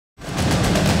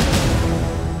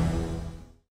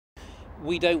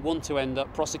we don't want to end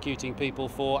up prosecuting people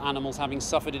for animals having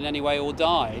suffered in any way or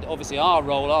died. Obviously our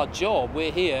role, our job,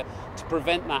 we're here to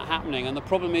prevent that happening, and the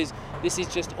problem is this is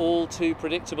just all too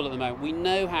predictable at the moment. We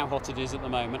know how hot it is at the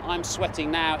moment. I'm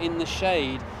sweating now in the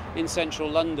shade in central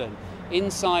London.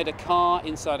 Inside a car,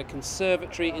 inside a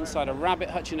conservatory, inside a rabbit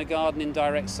hutch in a garden in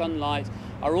direct sunlight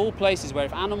are all places where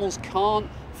if animals can't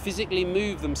physically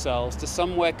move themselves to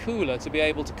somewhere cooler to be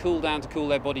able to cool down, to cool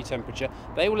their body temperature,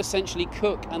 they will essentially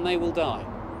cook and they will die.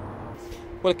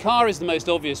 Well, a car is the most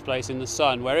obvious place in the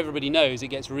sun where everybody knows it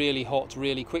gets really hot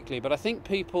really quickly, but I think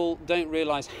people don't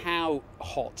realise how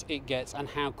hot it gets and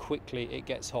how quickly it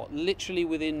gets hot. Literally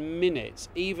within minutes,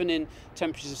 even in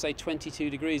temperatures of say 22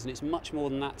 degrees, and it's much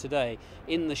more than that today,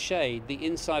 in the shade, the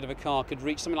inside of a car could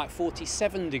reach something like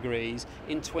 47 degrees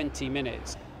in 20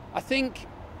 minutes. I think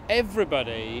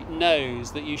everybody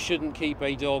knows that you shouldn't keep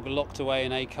a dog locked away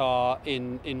in a car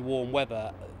in warm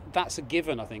weather. That's a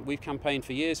given, I think. We've campaigned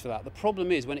for years for that. The problem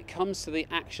is when it comes to the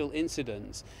actual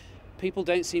incidents, people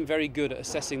don't seem very good at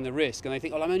assessing the risk, and they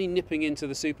think, well, I'm only nipping into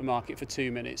the supermarket for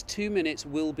 2 minutes. 2 minutes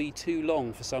will be too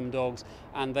long for some dogs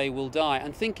and they will die.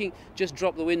 And thinking just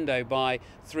drop the window by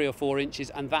 3 or 4 inches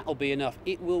and that'll be enough.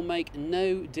 It will make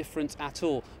no difference at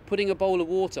all. Putting a bowl of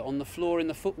water on the floor in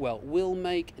the footwell will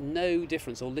make no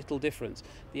difference or little difference.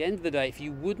 At the end of the day, if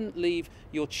you wouldn't leave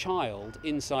your child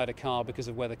inside a car because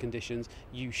of weather conditions,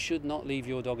 you should not leave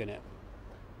your dog in it.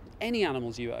 Any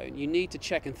animals you own, you need to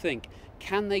check and think,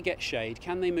 can they get shade?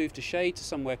 Can they move to shade, to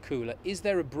somewhere cooler? Is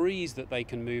there a breeze that they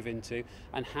can move into?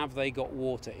 And have they got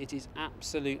water? It is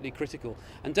absolutely critical.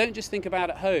 And don't just think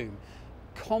about at home.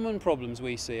 Common problems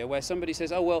we see are where somebody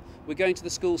says, oh well, we're going to the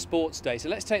school sports day, so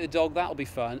let's take the dog, that'll be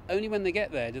fun. Only when they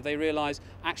get there do they realise,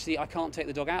 actually I can't take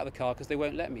the dog out of the car because they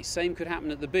won't let me. Same could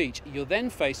happen at the beach. You're then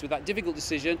faced with that difficult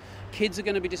decision. Kids are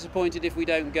going to be disappointed if we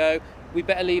don't go. We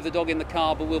better leave the dog in the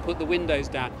car, but we'll put the windows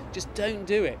down. Just don't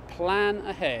do it. Plan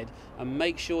ahead and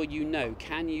make sure you know,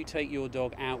 can you take your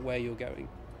dog out where you're going?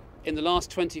 In the last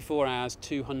 24 hours,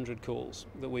 200 calls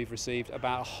that we've received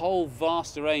about a whole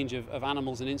vast range of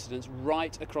animals and incidents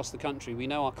right across the country. We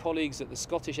know our colleagues at the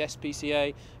Scottish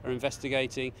SPCA are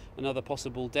investigating another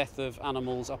possible death of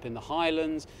animals up in the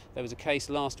Highlands. There was a case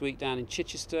last week down in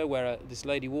Chichester where this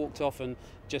lady walked off and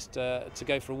just to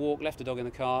go for a walk, left a dog in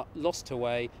the car, lost her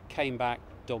way, came back,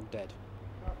 dog dead.